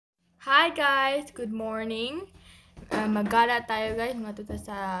Hi guys! Good morning! Maggala tayo guys, matuta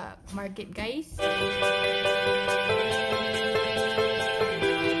sa market guys.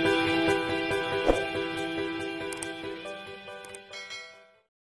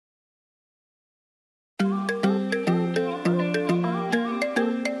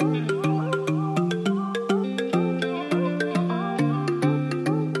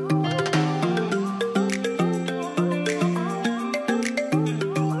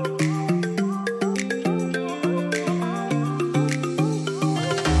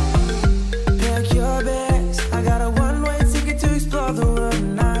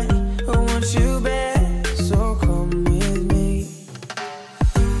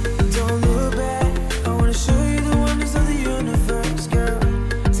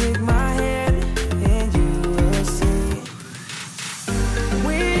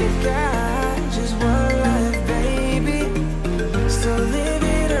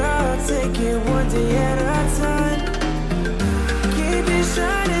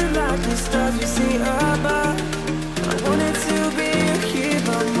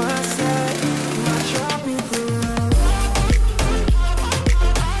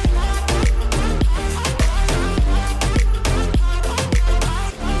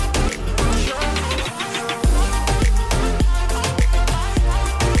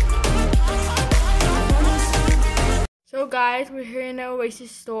 So guys, we're here in the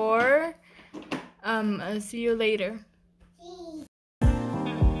Oasis store. I'll see you later.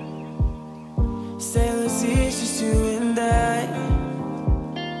 Sailors, it's just you and I,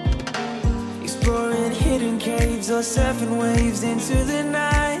 exploring hidden caves or surfing waves into the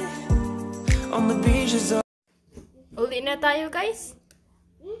night on the beaches of Uli na tayo guys.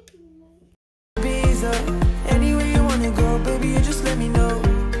 Ibiza. Anywhere you wanna go, baby, you just let me know.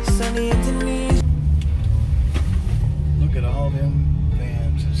 Sunny at the knees. Look at all them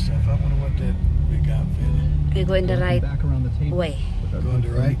vans and stuff. I wonder what that big outfit is. You're going the right way. Going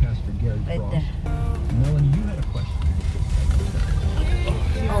to right? Right there. Melanie, you had a question.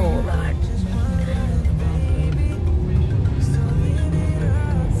 Oh, Lord.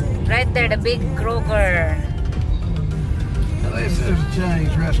 Right there, the big Kroger. There's a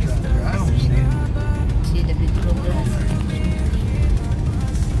Chinese restaurant there. I don't see it. See the big Kroger?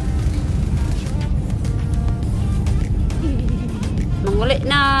 Manguli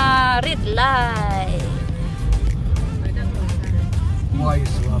na red light. Why you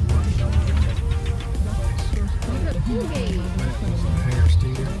still have one?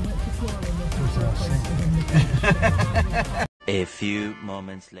 A few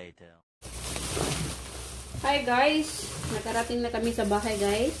moments later. Hi guys, nakarating na kami sa bahay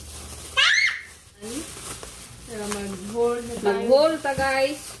guys. Mag-haul na tayo. Mag-haul ta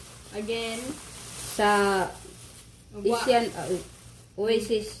guys Again. sa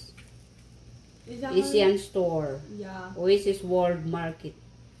Oasis Asian store. Yeah. Oasis World Market.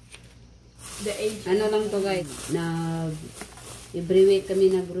 The age. Ano lang to guys, na every week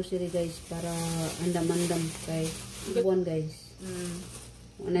kami na grocery guys para andam-andam kay buwan guys.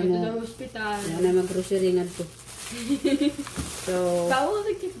 Ano Go to mo? the hospital. Ano mag-grocery nga to. So, That was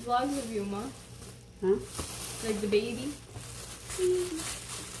like his vlogs of you, ma. huh? Like the baby.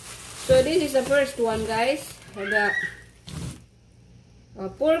 So this is the first one guys. I got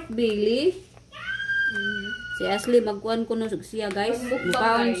pork belly. Si Ashley magkuhan ko no siya guys. Magmukbang,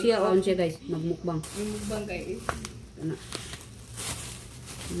 Mukhaon guys. siya on siya guys. Magmukbang. Yung mukbang guys. Ano?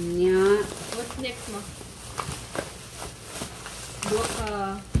 Nya. What's next, ma? Dua ka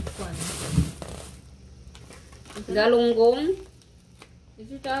one. Galunggong. Is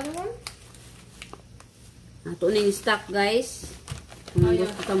it the other one? Ato ning stock guys. Kung Oh, yeah.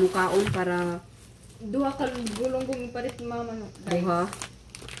 gusto ka mukaon para Dua ka gulong-gulong parit mama no. buha.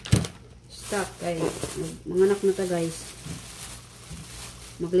 Stock guys. Manganak na ta guys.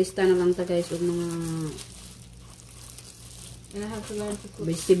 Maglista na lang ta guys og mga And I have to learn to cook.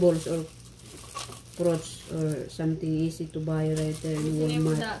 vegetables or fruits or something easy to buy right there in What's the name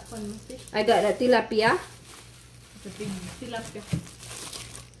of Walmart. that one, fish? I got that tilapia. It's a big tilapia.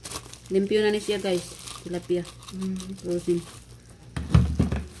 Limpyo na ni siya guys. Tilapia. Frozen.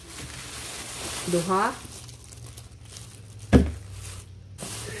 Duha.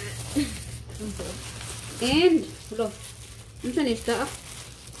 And, hello. Ano siya nista ah?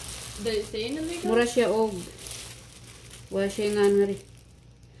 Does it say in the video? Mura siya og. Wala siya nga nga rin.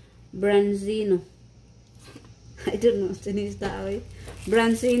 Branzino. I don't know. Siya nista ah.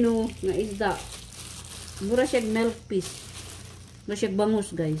 Branzino nga isda. Mura siya milk piece. Mura siya bangus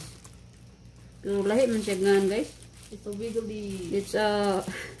guys. Pero lahi man siya nga guys. It's a wiggly. It's a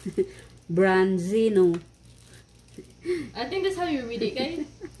Branzino. I think that's how you read it, guys.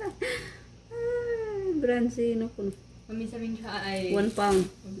 Bransino kuno. Mami sabihin siya ay... 1 pound.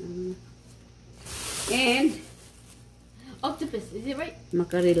 And Octopus, is it right?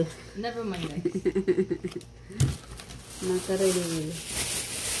 mackerel. Never mind, guys. Mackerel.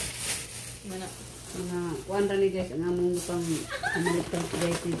 Mana. Kuan ra ni guys ang among pang amalit pang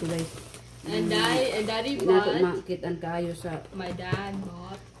guys dito guys. And daddy Nato bought... makitaan kayo sa My dad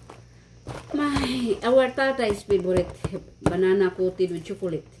bought... our tata's favorite banana coated with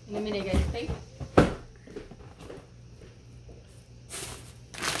chocolate. Namin ay guys, okay?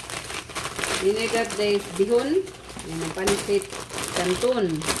 Dinigat guys bihon. Yan ang panisit canton.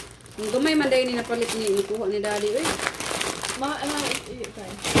 Ang gamay man dahil ni napalit ni nakuha ni daddy oy. Sorry.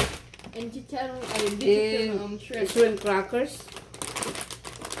 And chicharon, ay, And shrimp. shrimp crackers.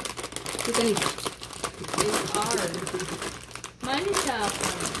 Kita ni. These are. Mine siya.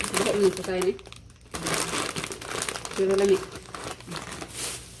 Bakit mo nito tayo ni? Pero lami.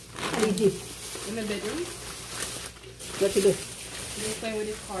 Aligi. In my bedroom. What to do? He's playing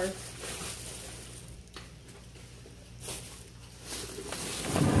with his car.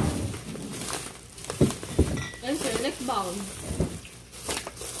 And so, next bowl.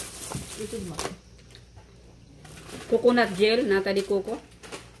 This is mine. Coconut gel, nata di coco.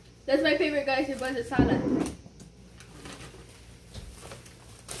 That's my favorite, guys. It was a salad.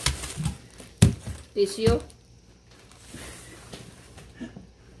 Tissue. I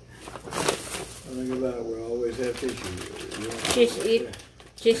think about it, we always have tissue. You know?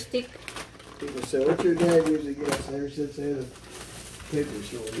 Cheese stick. People say, what's your dad usually get us ever since they had a paper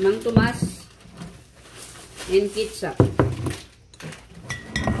short? Mang Tomas. And ketchup.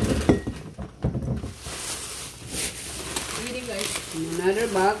 Eating, guys. Another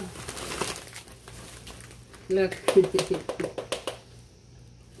bag. Look.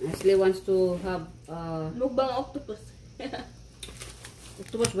 Ashley wants to have Mukbang octopus.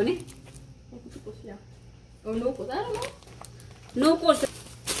 octopus ba ni? Octopus, yeah. Or locos. I don't know. No course.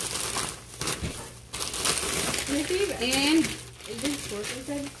 My favorite. And Is this pork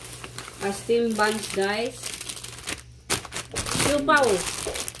inside? a steam buns guys. Siupaw.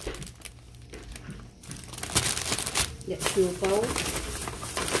 Yeah, siupaw.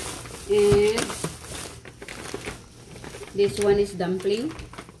 And this one is dumpling.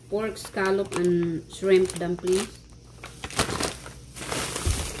 Pork scallop and shrimp dumplings.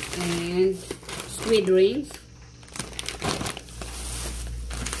 And squid rings.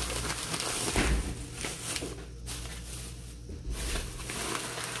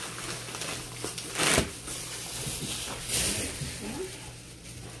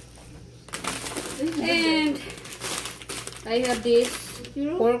 And I have this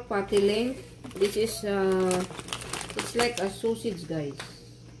pork patiling. This is it's like a sausage, guys.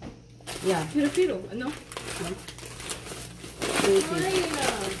 Yeah, Filipino. Ano? sausage.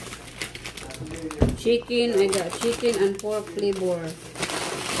 Chicken. I got chicken and pork flavor.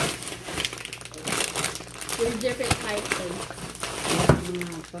 With different types of...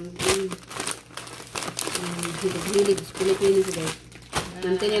 Pang hilig sa Pilipinas, guys.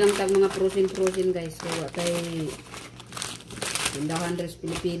 Nanti nilang tag mga frozen guys. Kaya watay tindahan res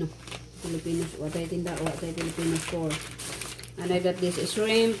Filipino. Filipinos, watay tinda, watay Filipino store. And I got this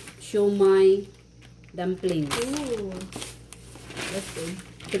shrimp, siomai, dumplings. Ooh. That's good.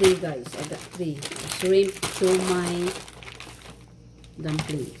 3 guys. I got 3. Shrimp, siomai,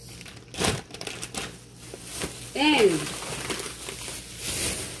 dumplings. And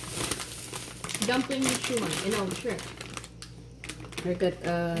Dumpling with shumai. No, shrimp. I got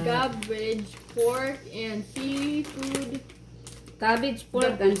Cabbage, pork, and seafood. cabbage,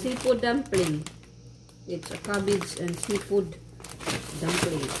 pork, and seafood dumpling. It's a cabbage and seafood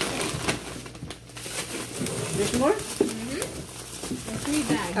dumpling. There's more? And 3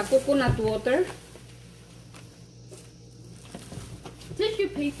 bags. A coconut water. Tissue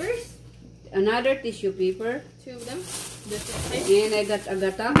papers. Another tissue paper. 2 of them. Different types. And I got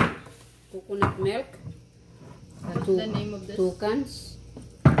agata. Coconut milk. What's the name of this? 2 cans.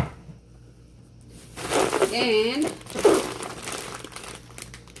 And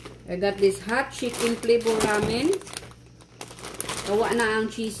I got this hot chicken flavor ramen. Kawa na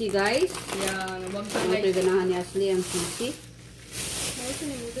ang cheesy, guys. Yeah, wag ka Ano guys. ganahan ni Ashley ang cheesy. What's the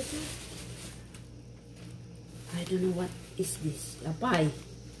name of this one? I don't know what is this. A pie.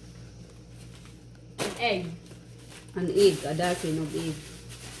 An egg. An egg. A dozen of egg.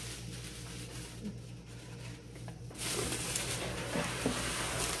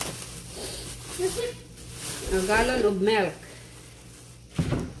 That's it. A gallon of milk.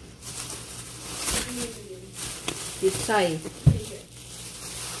 This side.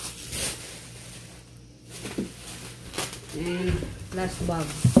 And last bag.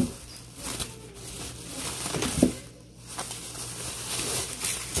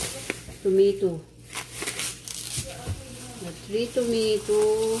 tomato. The 3 tomato.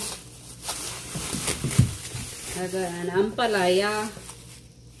 Agad an ampalaya.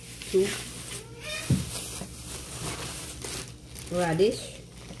 2. Radish.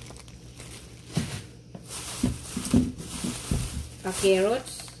 A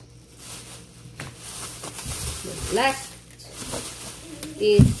carrots. Last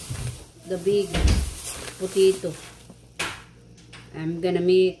is the big potato. I'm gonna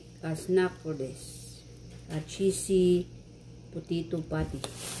make a snack for this. A cheesy potato patty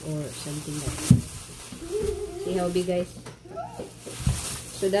or something like that. See how big, guys?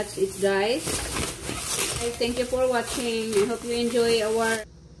 So that's it, guys. Thank you for watching. I hope you enjoy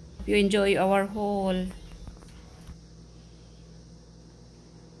our haul.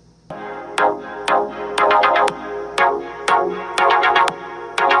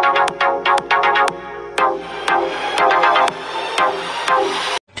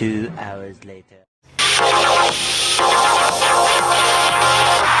 2 hours later.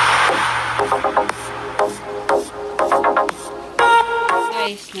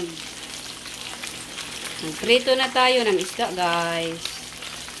 Guys, nagprito na tayo ng isda, guys.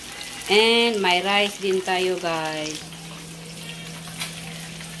 And may rice din tayo, guys.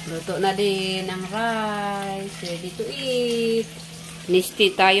 Luto na din ang rice. Ready to eat.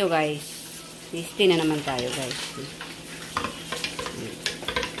 Nisty tayo, guys. Nisty na naman tayo, guys.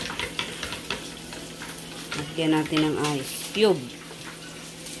 Lagyan natin ng ice cube.